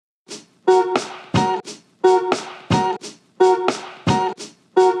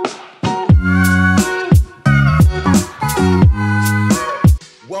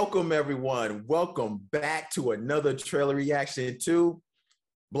and welcome back to another trailer reaction to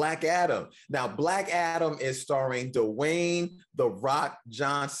Black Adam. Now, Black Adam is starring Dwayne "The Rock"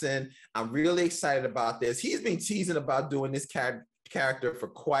 Johnson. I'm really excited about this. He's been teasing about doing this character for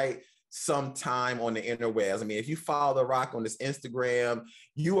quite some time on the interwebs. I mean, if you follow The Rock on this Instagram,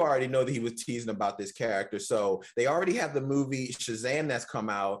 you already know that he was teasing about this character. So they already have the movie Shazam that's come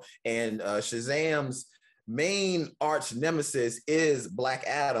out, and Shazam's main arch nemesis is Black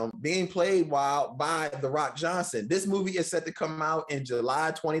Adam, being played by The Rock Johnson. This movie is set to come out in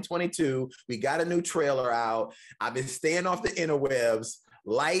July 2022. We got a new trailer out. I've been staying off the interwebs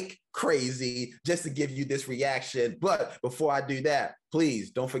like crazy just to give you this reaction. But before I do that,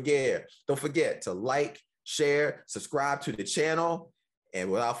 please don't forget to like, share, subscribe to the channel. And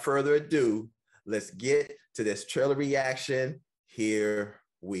without further ado, let's get to this trailer reaction. Here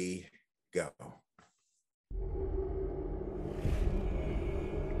we go.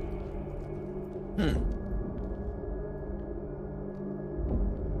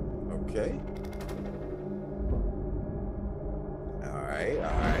 Okay. All right.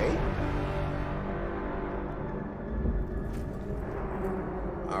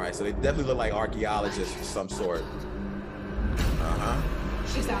 All right, so they definitely look like archaeologists of some sort.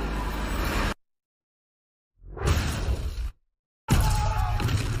 She's out.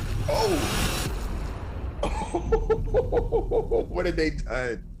 Oh! What have they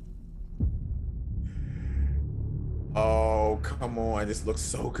done? Oh, come on. This looks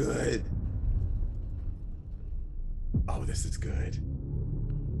so good. Oh, this is good.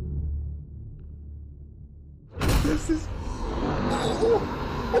 This is...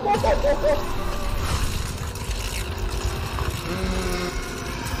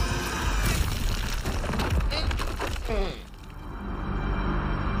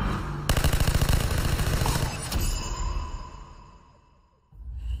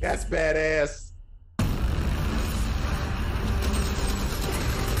 That's badass.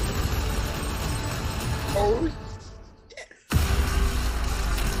 Oh, shit.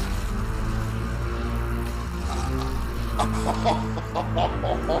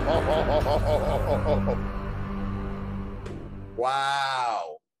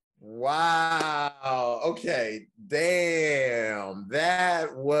 Wow. Okay. Damn.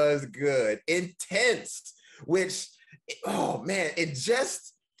 That was good. Intense. Which, oh man, it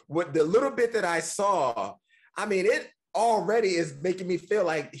just, with the little bit that I saw, I mean, it already is making me feel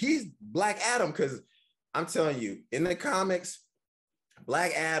like he's Black Adam, because I'm telling you, in the comics,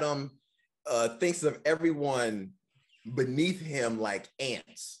 Black Adam thinks of everyone beneath him like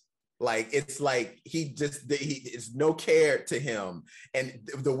ants. Like, it's like he is no care to him. And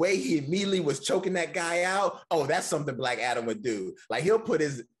the way he immediately was choking that guy out, oh, that's something Black Adam would do. Like, he'll put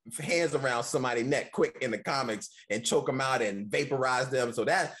his hands around somebody's neck quick in the comics and choke them out and vaporize them. So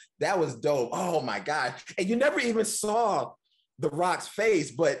that was dope. Oh my God. And you never even saw The Rock's face,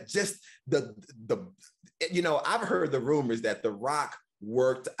 but just the you know, I've heard the rumors that The Rock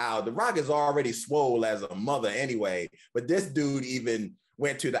worked out. The Rock is already swole as a mother anyway, but this dude even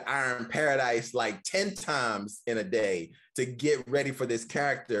went to the Iron Paradise like 10 times in a day to get ready for this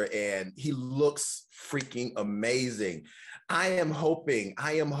character, and he looks freaking amazing. I am hoping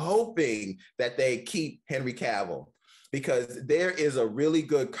that they keep Henry Cavill, because there is a really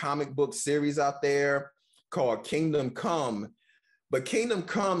good comic book series out there called Kingdom Come, but Kingdom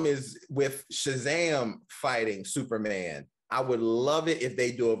Come is with Shazam fighting Superman. I would love it if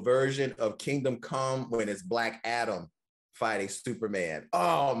they do a version of Kingdom Come when it's Black Adam fighting Superman.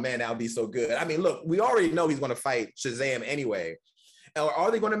 Oh man, that would be so good. I mean, look, we already know he's going to fight Shazam anyway. Or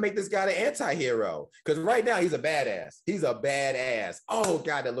are they going to make this guy the anti-hero? Because right now he's a badass. He's a badass. Oh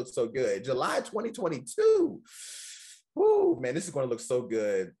God, that looks so good. July 2022. Woo, man, this is going to look so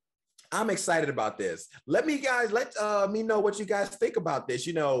good. I'm excited about this. Let me know what you guys think about this.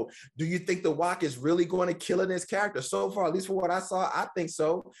 You know, do you think The Rock is really going to kill in this character? So far, at least for what I saw, I think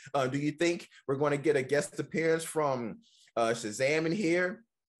so. Do you think we're going to get a guest appearance from Shazam in here?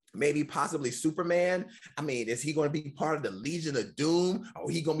 Maybe possibly Superman. I mean, is he going to be part of the Legion of Doom?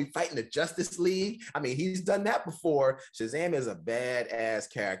 Or he going to be fighting the Justice League? I mean, he's done that before. Shazam is a badass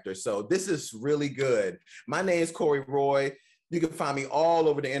character. So this is really good. My name is Corey Roy. You can find me all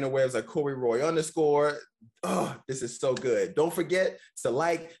over the interwebs at CoreyRoy_. Oh, this is so good. Don't forget to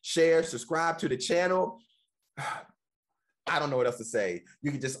like, share, subscribe to the channel. I don't know what else to say.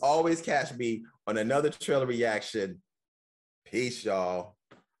 You can just always catch me on another trailer reaction. Peace, y'all.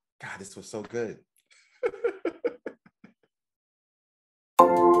 God, this was so good.